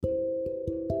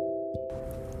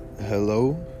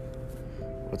Hello,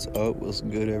 what's up? What's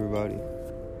good, everybody?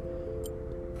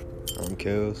 I'm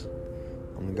Kels.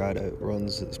 I'm the guy that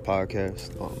runs this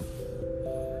podcast.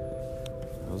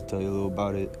 I'll tell you a little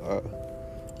about it.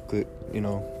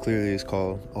 Clearly it's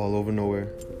called All Over Nowhere.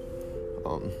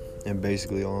 And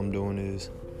basically all I'm doing is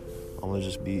I'm gonna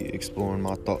just be exploring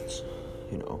my thoughts,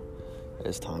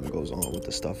 as time goes on with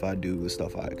the stuff I do, the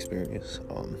stuff I experience.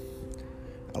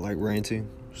 I like ranting,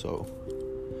 so.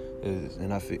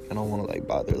 And I don't want to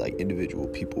bother individual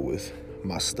people with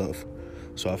my stuff,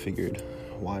 so I figured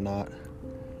why not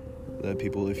let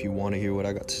people, if you want to hear what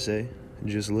I got to say,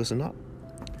 just listen up.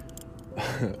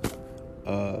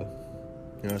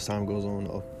 As time goes on,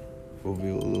 I'll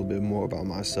reveal a little bit more about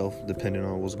myself depending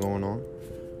on what's going on.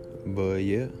 But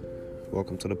yeah,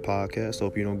 welcome to the podcast.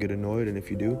 Hope you don't get annoyed, and if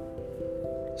you do,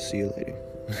 see you later.